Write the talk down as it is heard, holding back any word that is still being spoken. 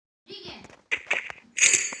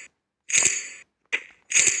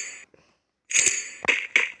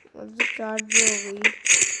Start भी हो गई।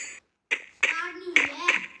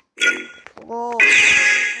 ओ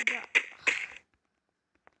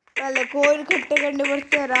पहले कोई इकट्ठे करने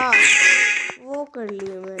पड़ते रहा, वो कर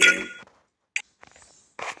लिए मैंने।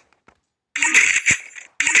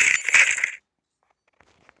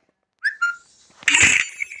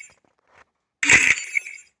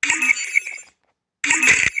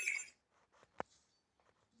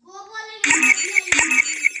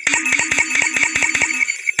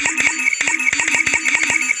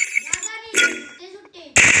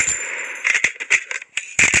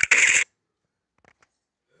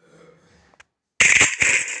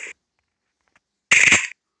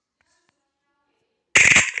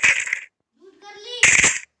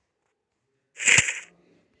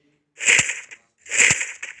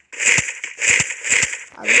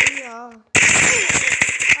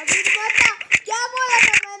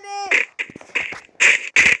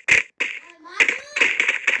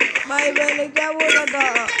 भाई मैंने क्या बोला था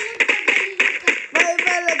भाई,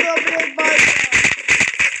 पहले तो अपने पास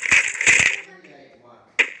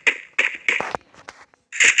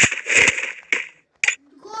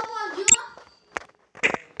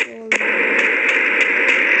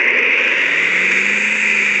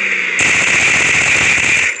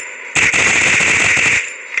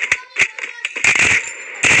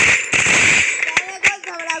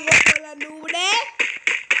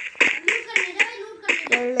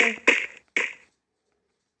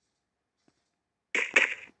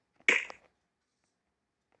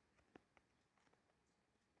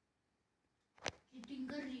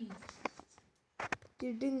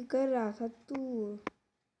चीटिंग कर रहा था तू।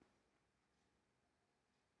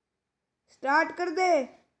 स्टार्ट कर दे।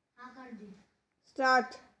 हाँ कर दे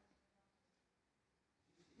स्टार्ट।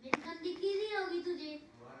 मेरी गन दिख ही नहीं होगी तुझे।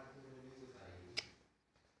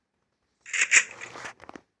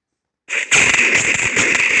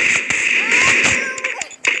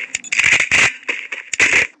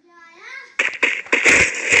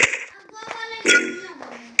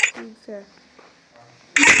 ठीक है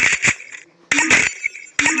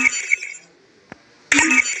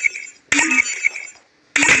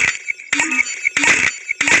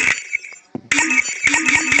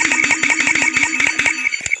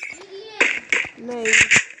नहीं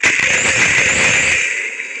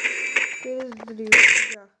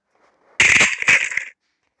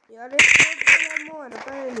यार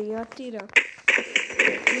पहले नहीं आती रहा।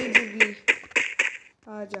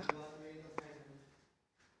 आजा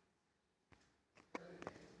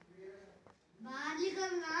बाहर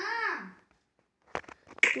निकलना।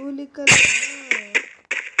 तू निकल।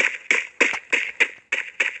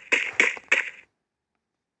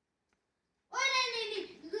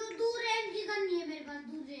 दूर रेंज की गन नहीं है मेरे पास,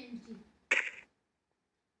 दूर रेंज की।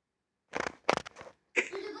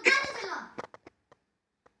 तुझे पता नहीं चला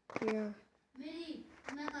क्या? मेरी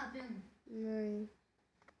मैं कहाँ पे हूँ? नहीं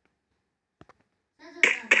सच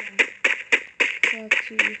बता रहा हूँ।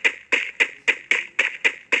 सच्ची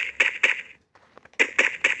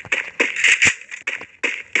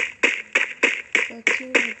सच्ची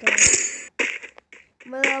बता।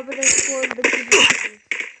 मैं अपने फोन पे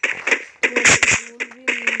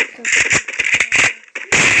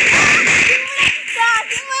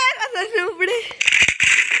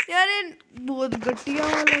यार बहुत घटिया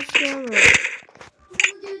वाला स्कैम है।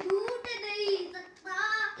 मुझे झूठ नहीं सकता।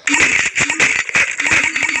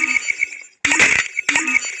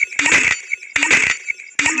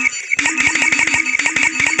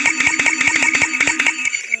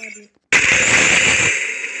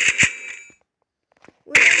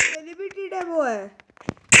 सेलिब्रिटी डेमो है।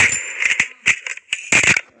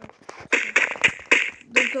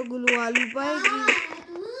 तो गुलवाली पाएगी।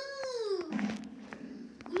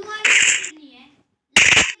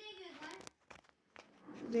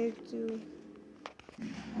 देखती हूँ।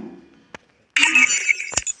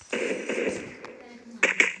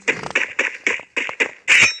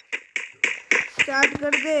 स्टार्ट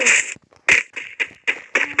कर दे।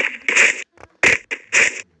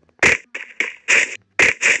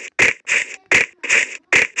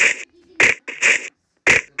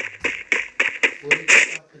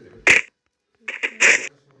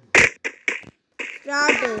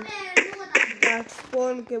 स्टार्ट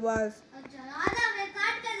फोन के बाद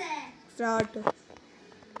स्टार्ट।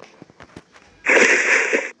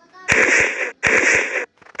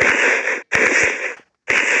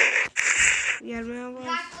 यार मैं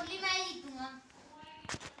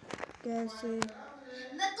कैसे?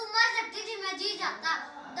 मैं तू मर सकती थी, मैं जीत जाता।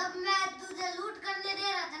 तब मैं तुझे लूट करने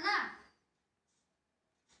दे रहा था ना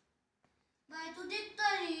भाई, तू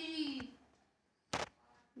दिखता नहीं।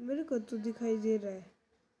 मेरे को तो दिखाई दे रहा है।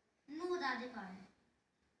 नू बता दे कहाँ है।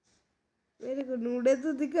 मेरे को नूडे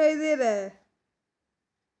तो दिखाई दे रहा है।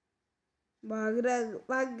 भाग रहा,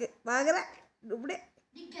 भाग रहा नुबड़े।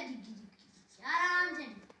 दिख गया आराम से।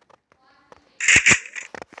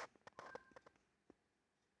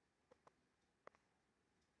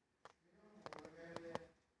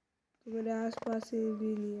 तो मेरे आसपास से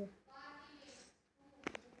भी नहीं है।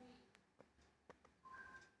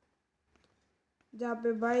 जहाँ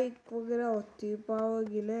पे बाइक वगैरह होती है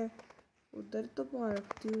पाओगी ना, उधर तो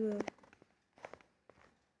पार्कती हूँ मैं।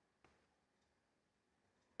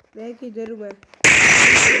 देख इधर हूँ मैं।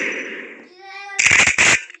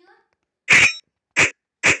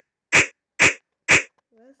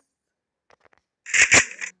 बस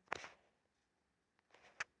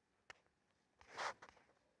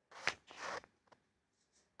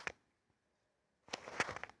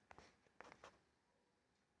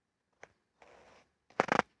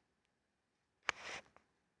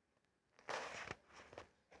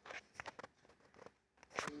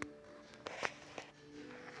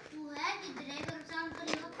तू है किधर है? करो शाम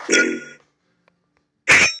करियो।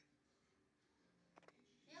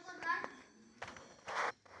 एक और बार।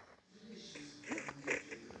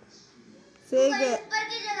 से तू कहीं ऊपर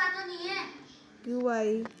की जगह तो नहीं है? क्यों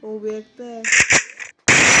भाई, वो देखता है।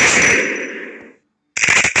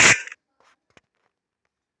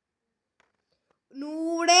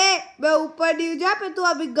 नूड़े मैं ऊपर नहीं हूँ जहाँ पे तू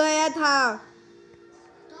अभी गया था।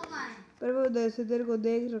 तो कहाँ है? पर मैं उधर से तेरे को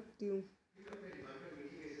देख सकती हूँ।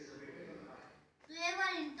 तू एक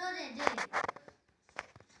बार हिंट तो दे दे।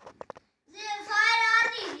 ये फायर आ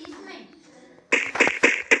रही है इसमें।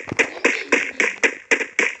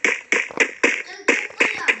 चल तू ऊपर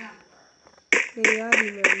ही आ जा। नहीं यार,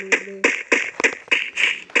 नहीं मैं नूड़े।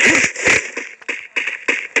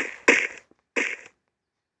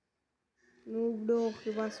 नूबड़ों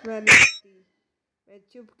के पास मैं नहीं रहती। मैं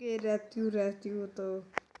चुप के रहती हूँ तो।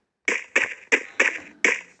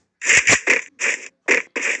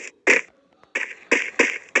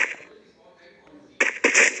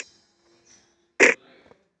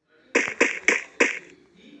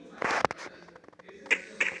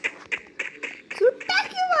 सुट्टा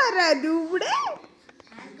क्यों मार रहा है नूबड़े?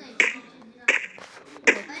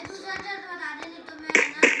 भाई तू सच सच बता दे नहीं तो मैं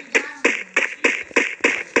ना अभी जा रहा हूँ।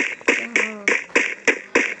 हाँ,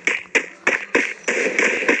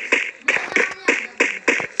 मेरे सामने आ जा तू।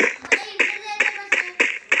 अरे हिंट दे दे बस।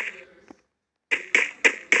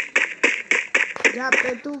 जहाँ पे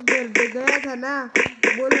तू घर पे गया था ना,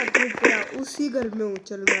 बोला तू क्या उसी घर में हूँ।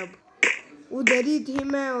 चल मैं अब उधर ही थी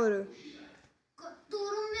मैं। और तू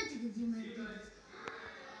रूम में थी मैं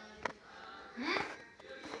हैं?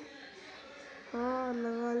 हाँ,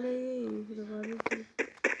 लगा ले, लगा ले तू।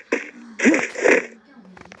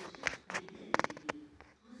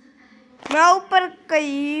 मैं ऊपर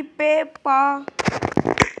कहीं पे पा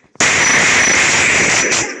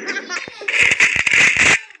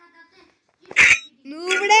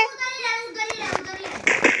नूबड़े।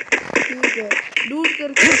 ठीक है, लूट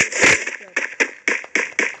करके।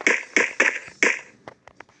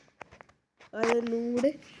 अरे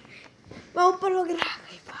नूबड़े, मैं ऊपर वगैरह आ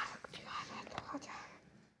गई।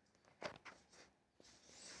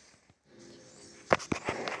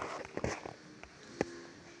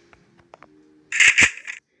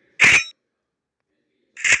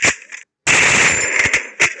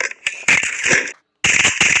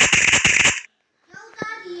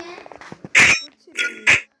 कुछ नहीं,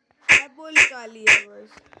 बोल काली है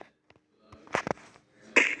बस।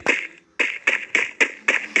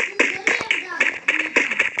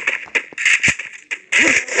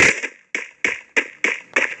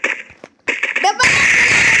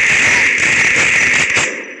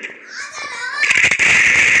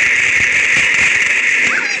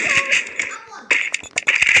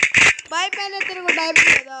 भाई मैंने तेरे को टाइप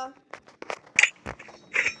किया था।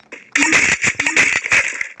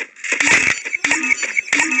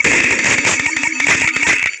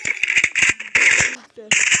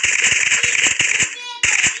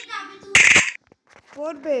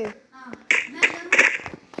 फोन पे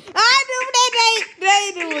ढूंढे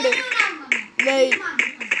नहीं ढूंढे नहीं।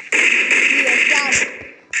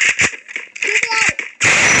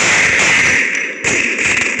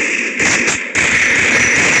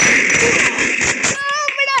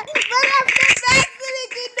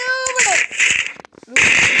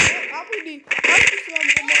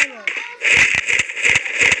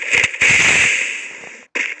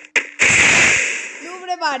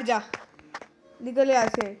 बाहर जा, निकल यहाँ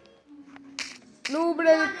से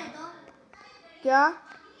नूबड़े। क्या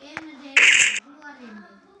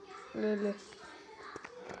ले ले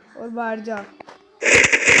और बाहर जा।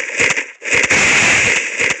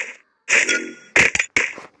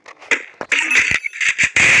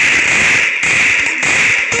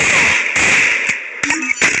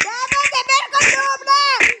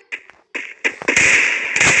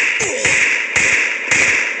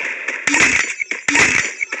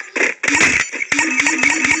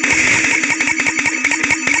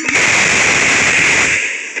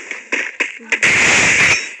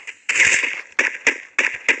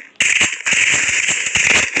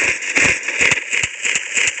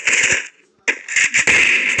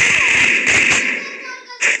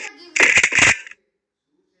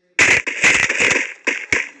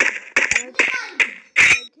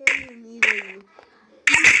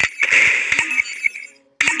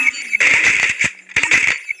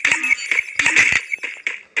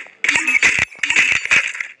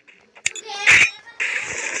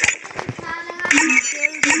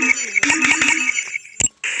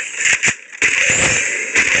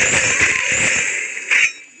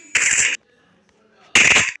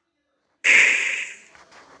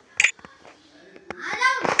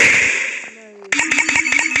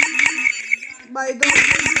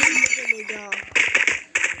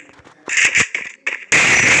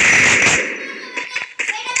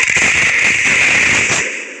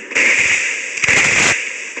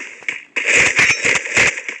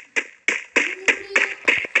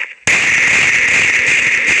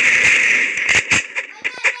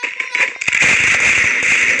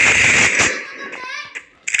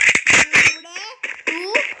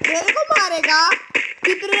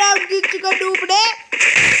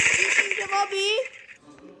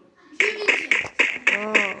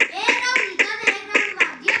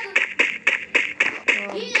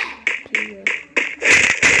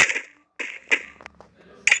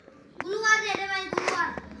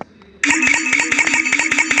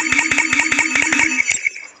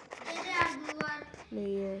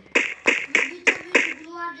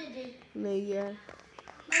 नहीं है।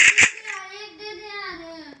 एक दे दे यार,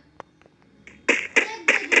 एक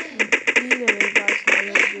दे दे। तीन है मेरे पास।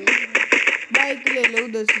 बाइक ले ले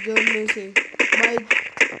उधर से, जोड़ने से बाइक।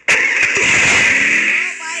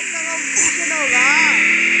 बाइक का कंपटीशन होगा।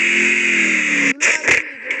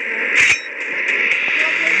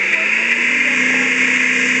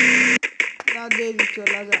 दे दी,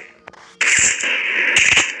 चला जा।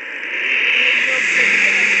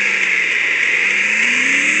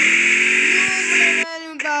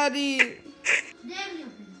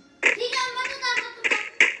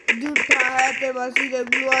 झूठा है ते बस इधर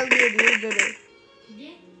ग्लूवाल दे दी उधर।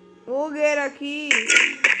 हो गया रखी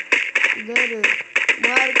इधर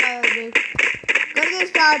मार का देख कर दे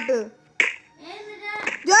स्टार्ट।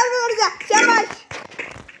 जोर में कर जा, शाबाश।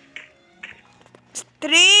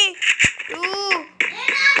 3 2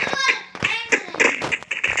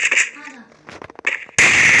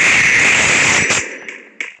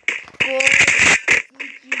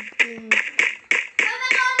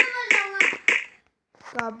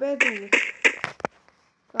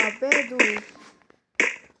 कापे तू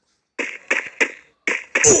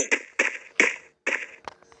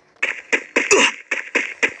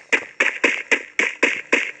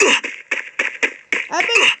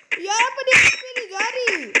अबे यार अपनी नहीं जा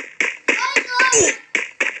रही।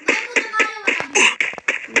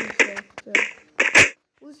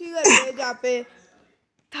 उसी घर में जहाँ पे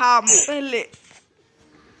था पहले।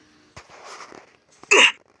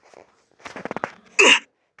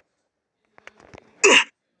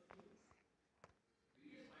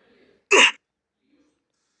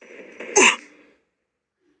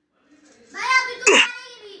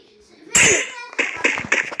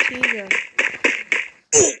 ठीक है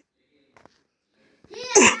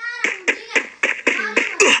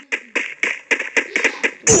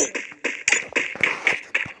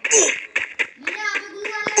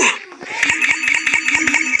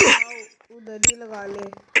उधर ही लगा ले।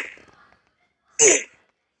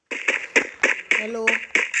 हेलो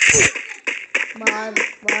बाहर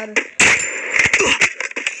बाहर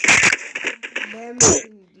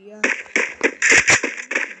दिया।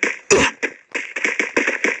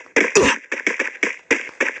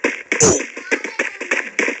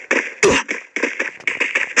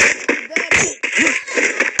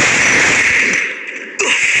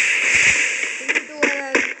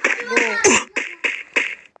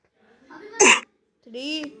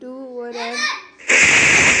 Three, two, one, and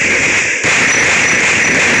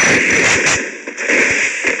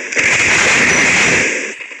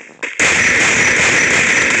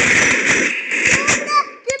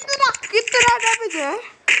कितना डैमेज है।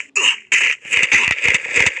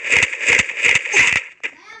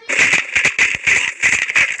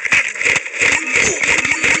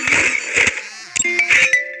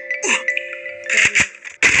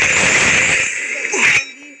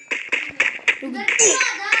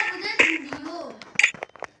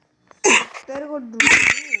 तेरे को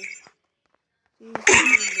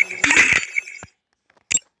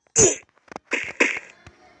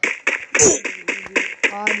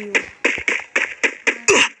आ रही हूँ।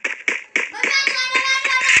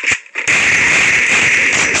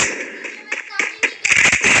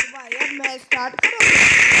 भाई अब मैं स्टार्ट करूँ।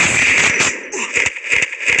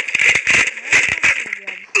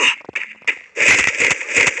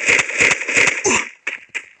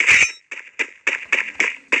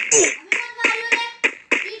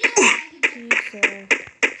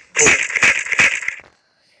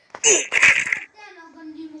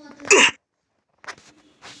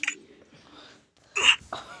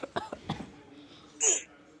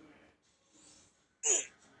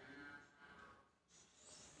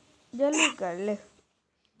 जल्दी कर ले।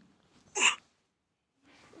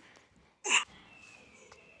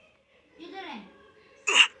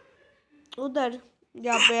 उधर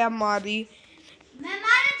जहाँ पे हमारी मैं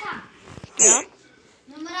मारा था क्या?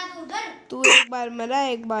 मैं मरा तो उधर। तू एक बार मरा,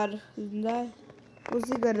 एक बार जिंदा है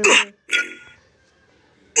उसी घर में।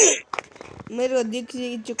 मेरे को दिख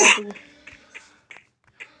चुका तू।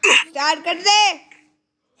 स्टार्ट कर दे।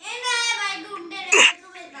 भाई ढूंढने रहे तू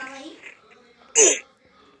बता भाई।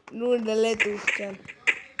 ढूंढ ले तू चल।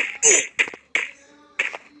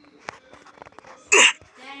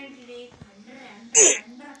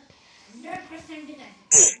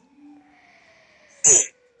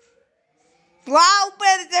 वाह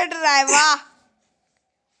ऊपर चढ़ रहा है, वाह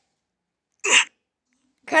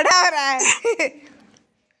खड़ा हो रहा है।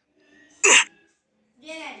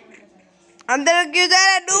 अंदर क्यों जा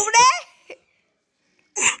रहा है डूबने?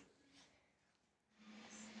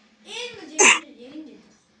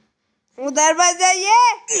 उधर बच जाइए।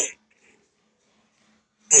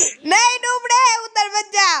 नहीं डूबने, उधर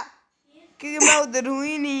बच जा। उधर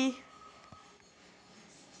हुई नहीं।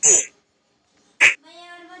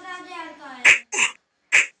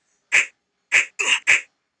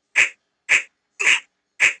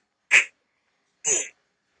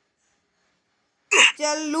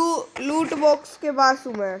 चल लूट बॉक्स के पास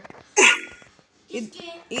हूँ मैं।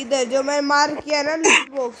 इधर जो मैं मार किया ना लूट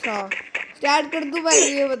बॉक्स। हाँ स्टार्ट कर दूं पहले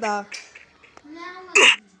ये बता।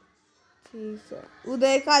 ठीक है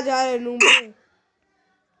उदय का जा रहे नू में।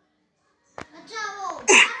 अच्छा वो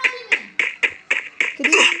वाली में 3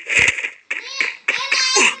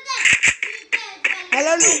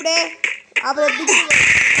 हेलो नूबड़े आप इधर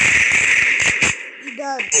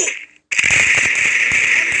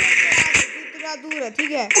इतना दूर है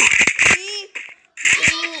ठीक है। 3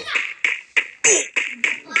 2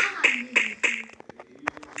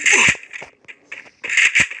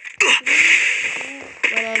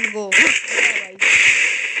 1 गो।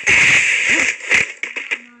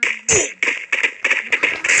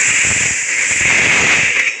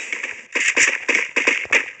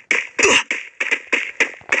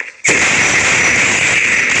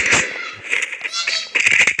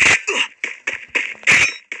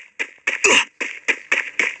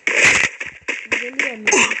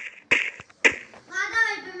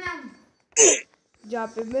 जहाँ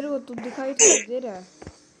पे मेरे को तू दिखाई दे रहा है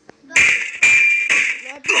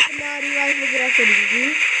मैं भी अपना रिवाइव वगैरह करूँगी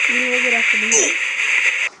हील वगैरह करूँगी।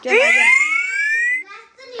 चल आजा।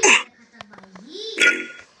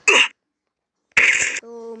 तो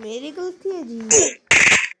मेरी गलती है जी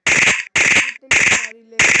इतनी सारी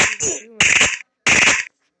ले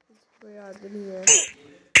इसको याद नहीं है।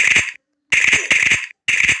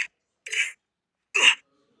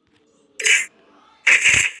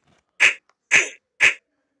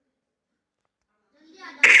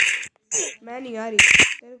 मैं नहीं आ रही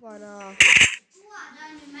तेरे को आना।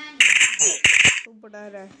 तू पटा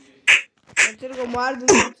रहा है मैं तेरे को मार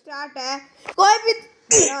दूंगा। स्टार्ट है कोई भी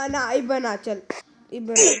ना इबना चल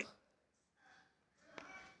इबना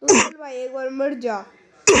तू चल भाई एक बार मर जा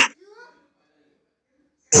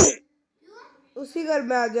उसी घर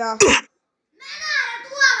में आ जा।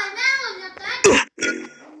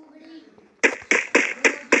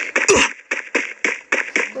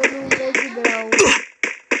 तो मैं किधर आऊँ।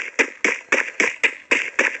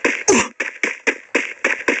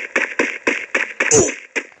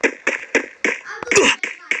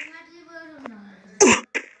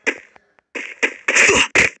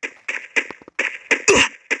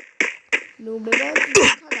 नूबड़े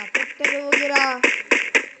खाना पत्थर वगैरह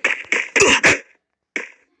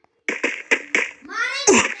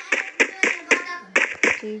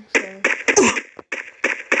ठीक है।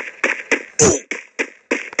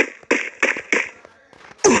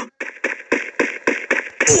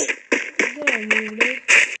 इधर है नूबड़े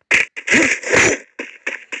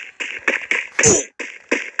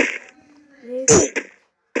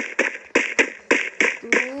तू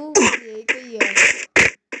ये कही है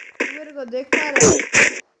मेरे को देखता रहे।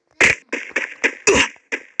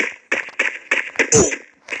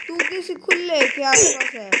 तू किसी खुले के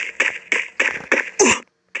आसपास है।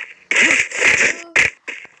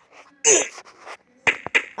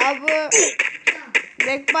 अब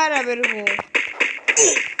देख पा रहा मेरे को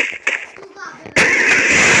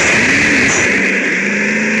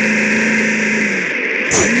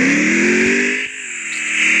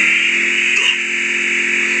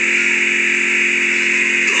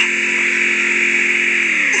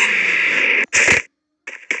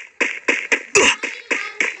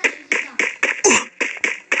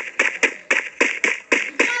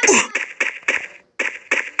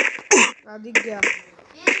दिख गया।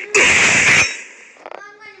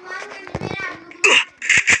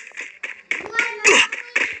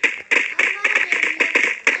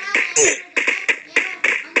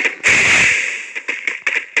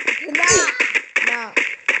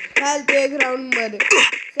 हेल्थ एक राउंड में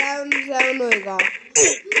 7 होएगा।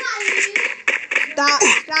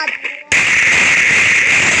 स्टार्ट